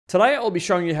Today I'll be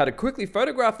showing you how to quickly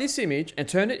photograph this image and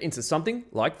turn it into something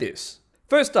like this.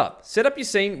 First up, set up your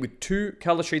scene with two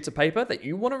color sheets of paper that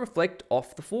you want to reflect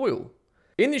off the foil.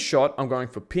 In this shot, I'm going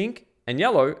for pink and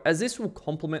yellow as this will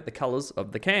complement the colors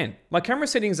of the can. My camera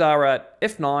settings are at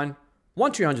f9,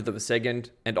 1/200th of a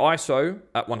second, and ISO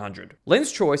at 100.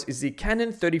 Lens choice is the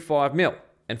Canon 35mm,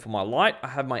 and for my light, I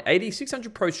have my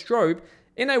 80-600 Pro strobe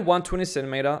in a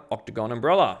 120cm octagon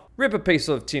umbrella. Rip a piece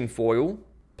of tin foil,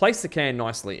 place the can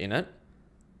nicely in it,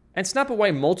 and snap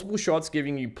away multiple shots,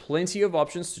 giving you plenty of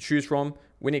options to choose from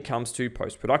when it comes to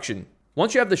post-production.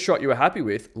 Once you have the shot you are happy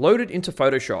with, load it into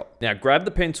Photoshop. Now grab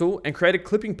the pen tool and create a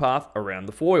clipping path around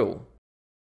the foil.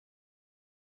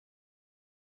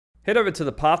 Head over to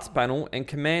the Paths panel and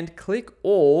Command click,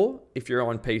 or if you're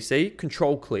on PC,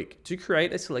 Control click to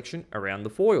create a selection around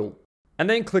the foil. And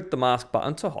then click the mask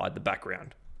button to hide the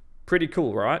background. Pretty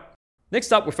cool, right?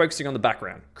 Next up, we're focusing on the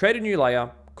background. Create a new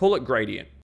layer, call it Gradient.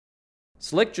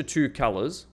 Select your two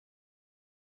colors.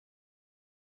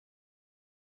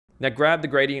 Now grab the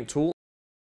Gradient tool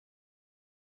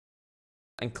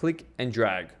and click and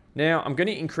drag. Now I'm going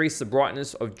to increase the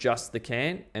brightness of just the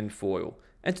can and foil.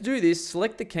 And to do this,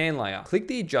 select the can layer, click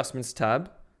the Adjustments tab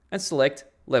and select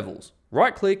Levels.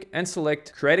 Right click and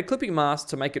select Create a Clipping Mask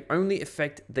to make it only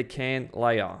affect the can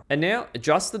layer. And now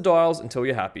adjust the dials until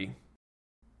you're happy.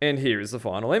 And here is the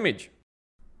final image.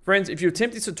 Friends, if you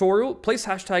attempt this tutorial, please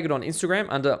hashtag it on Instagram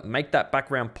under Make That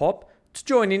Background Pop to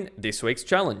join in this week's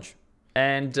challenge.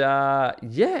 And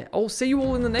yeah, I'll see you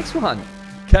all in the next one.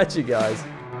 Catch you guys.